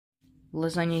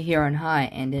Lazarnja here and hi,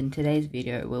 and in today's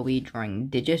video we'll be drawing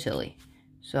digitally.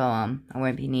 So I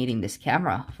won't be needing this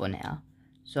camera for now.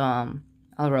 So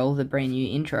I'll roll the brand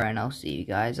new intro and I'll see you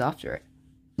guys after it.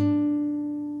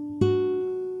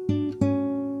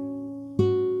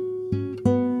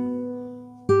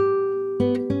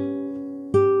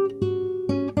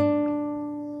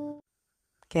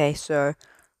 Okay, so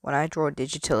when I draw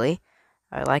digitally,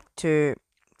 I like to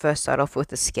first start off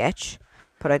with a sketch,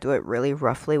 but I do it really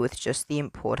roughly with just the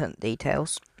important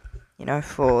details. You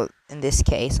know, in this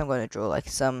case, I'm going to draw like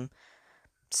some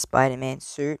Spider-Man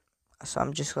suit. So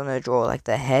I'm just going to draw like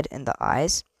the head and the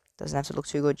eyes. Doesn't have to look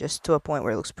too good, just to a point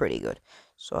where it looks pretty good.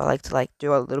 So I like to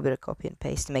do a little bit of copy and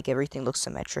paste to make everything look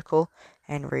symmetrical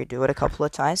and redo it a couple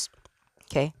of times.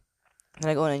 Okay, then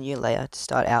I go on a new layer to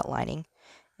start outlining.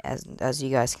 As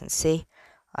you guys can see,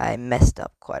 I messed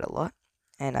up quite a lot,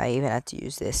 and I even had to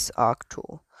use this arc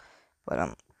tool,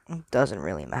 but it doesn't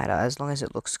really matter as long as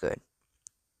it looks good.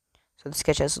 So the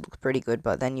sketch has to look pretty good,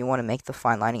 but then you want to make the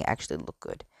fine lining actually look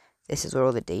good. This is where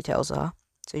all the details are.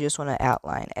 So you just want to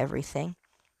outline everything,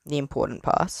 the important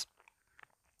parts,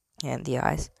 and the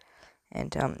eyes.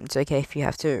 And it's okay if you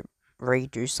have to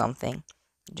redo something,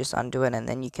 just undo it, and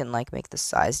then you can like make the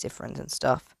size different and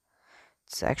stuff.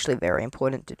 It's actually very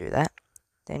important to do that.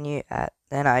 Then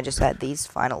I just add these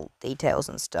final details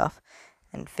and stuff,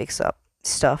 and fix up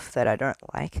stuff that I don't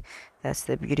like. That's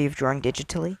the beauty of drawing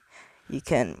digitally. You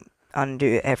can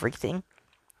undo everything.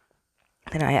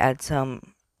 Then I add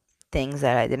some things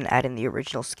that I didn't add in the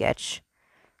original sketch,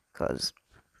 because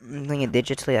doing it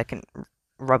digitally I can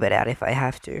rub it out if I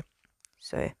have to.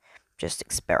 So just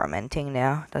experimenting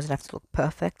now. Doesn't have to look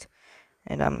perfect,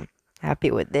 and I'm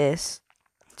happy with this.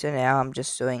 So now I'm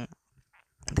just doing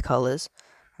the colors.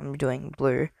 I'm doing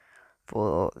blue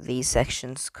for these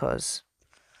sections because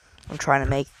I'm trying to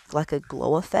make like a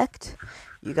glow effect.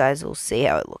 You guys will see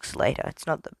how it looks later. It's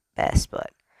not the best,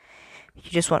 but you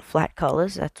just want flat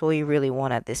colors. That's all you really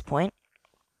want at this point.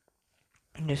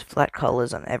 Just flat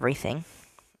colors on everything.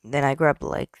 Then I grab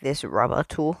like this rubber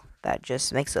tool that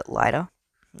just makes it lighter.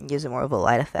 It gives it more of a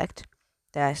light effect.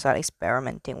 Then I start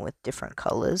experimenting with different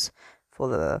colors for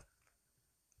the...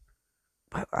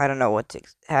 I don't know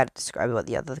how to describe what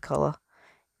the other color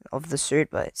of the suit,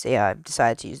 but so yeah, I've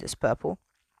decided to use this purple.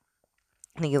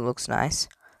 I think it looks nice.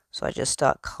 So I just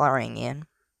start coloring in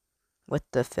with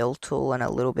the fill tool and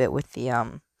a little bit with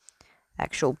the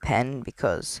actual pen,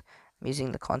 because I'm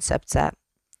using the Concepts app,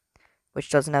 which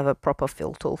doesn't have a proper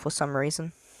fill tool for some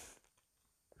reason.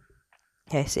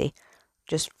 Okay, see,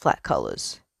 just flat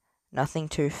colors, nothing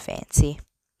too fancy,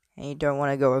 and you don't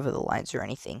want to go over the lines or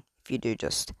anything. If you do,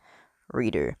 just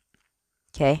redo.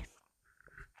 Okay.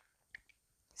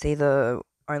 See, the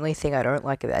only thing I don't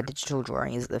like about digital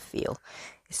drawing is the feel.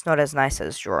 It's not as nice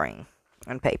as drawing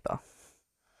on paper.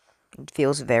 It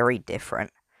feels very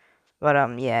different. But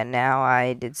yeah, now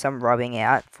I did some rubbing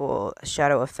out for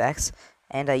shadow effects,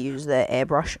 and I used the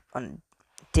airbrush on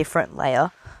a different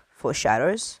layer for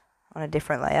shadows on a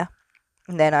different layer.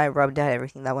 And then I rubbed out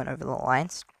everything that went over the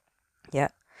lines. Yeah,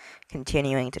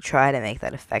 continuing to try to make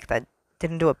that effect. I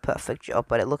didn't do a perfect job,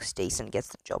 but it looks decent, gets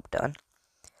the job done.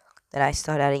 Then I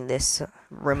start adding this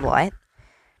rim light,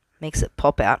 makes it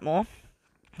pop out more.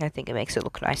 I think it makes it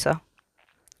look nicer.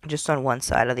 Just on one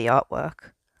side of the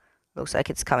artwork. Looks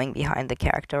like it's coming behind the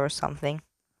character or something.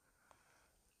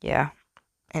 Yeah.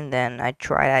 And then I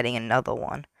tried adding another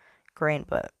one. Green,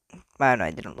 but I don't know,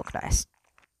 it didn't look nice.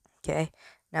 Okay.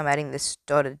 Now I'm adding this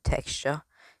dotted texture.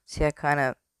 See,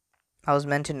 I was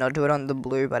meant to not do it on the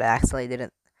blue, but I accidentally did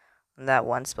it on that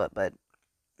one spot, but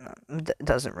it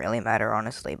doesn't really matter,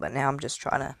 honestly. But now I'm just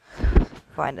trying to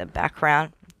find a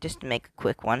background, just to make a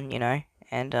quick one, you know.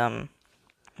 And,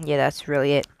 yeah, that's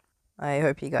really it. I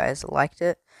hope you guys liked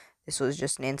it. This was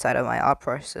just an insight of my art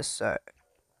process, so,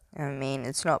 I mean,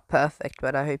 it's not perfect,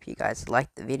 but I hope you guys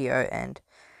liked the video, and,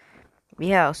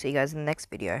 yeah, I'll see you guys in the next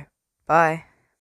video. Bye.